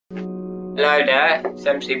Hello there, it's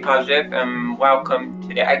MC Positive and welcome to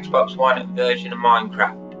the Xbox One version of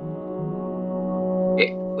Minecraft.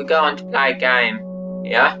 We're going to play a game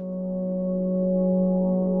here.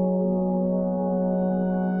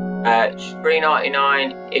 It's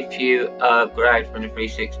 $3.99 if you upgrade from the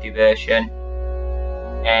 360 version,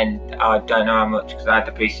 and I don't know how much because I had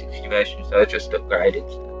the 360 version, so I just upgraded.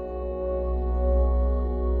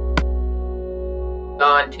 Go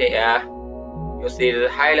on to here, you'll see the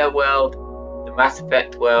Halo world, the Mass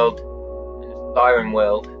Effect world, and the Skyrim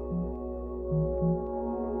world.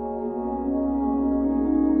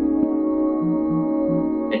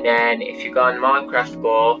 And then if you go on Minecraft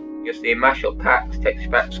Store, you'll see mashup packs, texture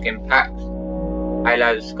pack, skin packs,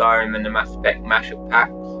 Halo, the Skyrim, and the Mass Effect mashup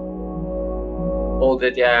packs. All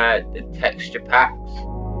the texture packs.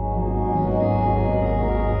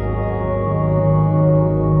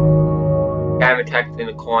 Gamer tags in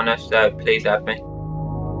the corner, so please add me.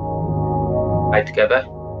 Play together.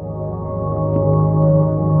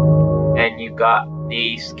 And you got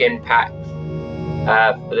the skin packs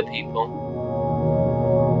for the people.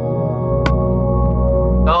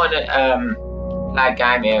 Go on play a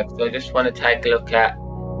game here because I just want to take a look at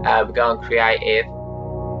we're going creative.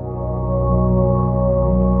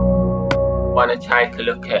 Want to take a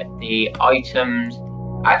look at the items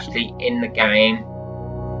actually in the game,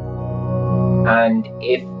 and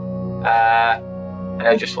if and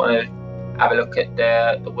I just want to have a look at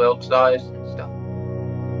the world size and stuff.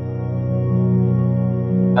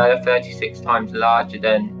 36 times larger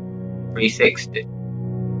than 360.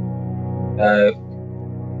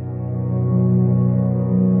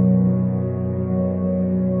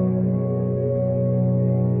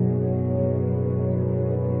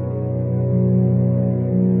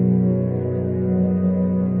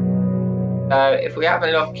 If we have a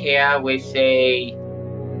look here, we see,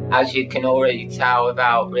 as you can already tell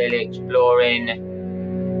without really exploring,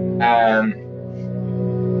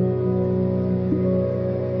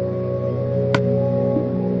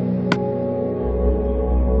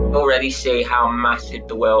 already see how massive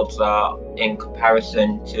the worlds are in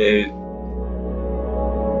comparison to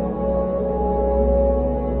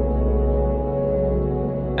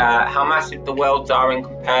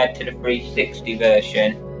compared to the 360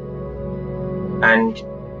 version. And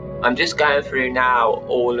I'm just going through now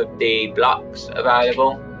all of the blocks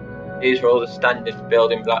available. These are all the standard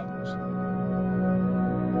building blocks.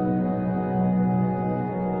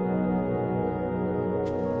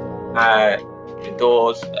 The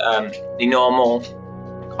doors, the normal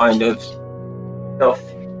kind of stuff,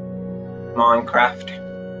 Minecraft.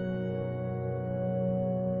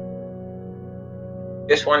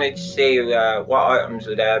 Just wanted to see what items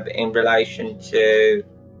are there in relation to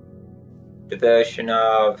the version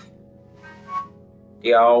of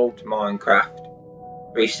the old Minecraft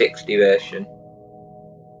 360 version.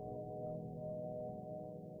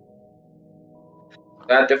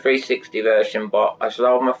 I had the 360 version, but I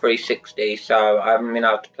sold my 360, so I haven't been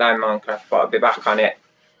able to play Minecraft, but I'll be back on it.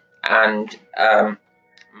 And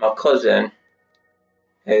my cousin,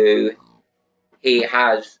 who he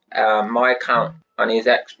has my account on his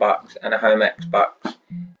Xbox and a home Xbox,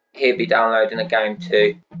 he'll be downloading a game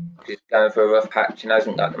too. He's going for a rough patch and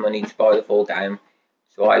hasn't got the money to buy the full game,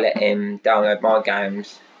 so I let him download my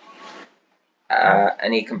games,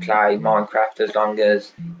 and he can play Minecraft as long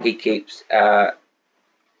as he keeps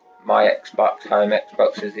my Xbox, home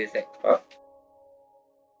Xbox, as his Xbox.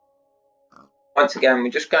 Once again,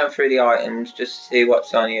 we're just going through the items just to see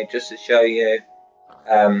what's on here, just to show you.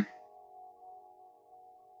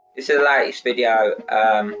 This is the latest video.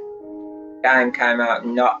 Game came out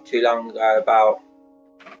not too long ago, about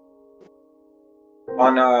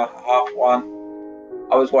 1:30.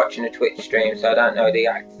 I was watching a Twitch stream, so I don't know the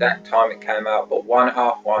exact time it came out, but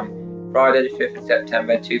 1:30, Friday the 5th of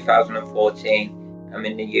September 2014. I'm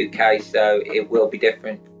in the UK, so it will be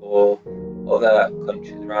different for other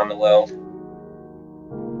countries around the world.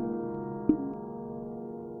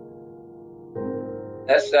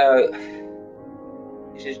 So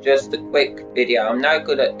this is just a quick video. I'm no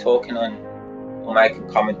good at talking on or making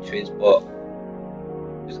commentaries, but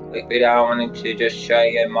just a quick video. I wanted to just show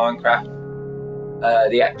you Minecraft,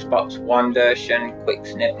 the Xbox One version, quick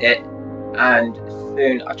snippet, and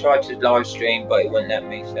soon I tried to live stream, but it wouldn't let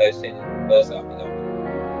me, so as soon as it does, I'll be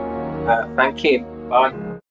on. Thank you, bye.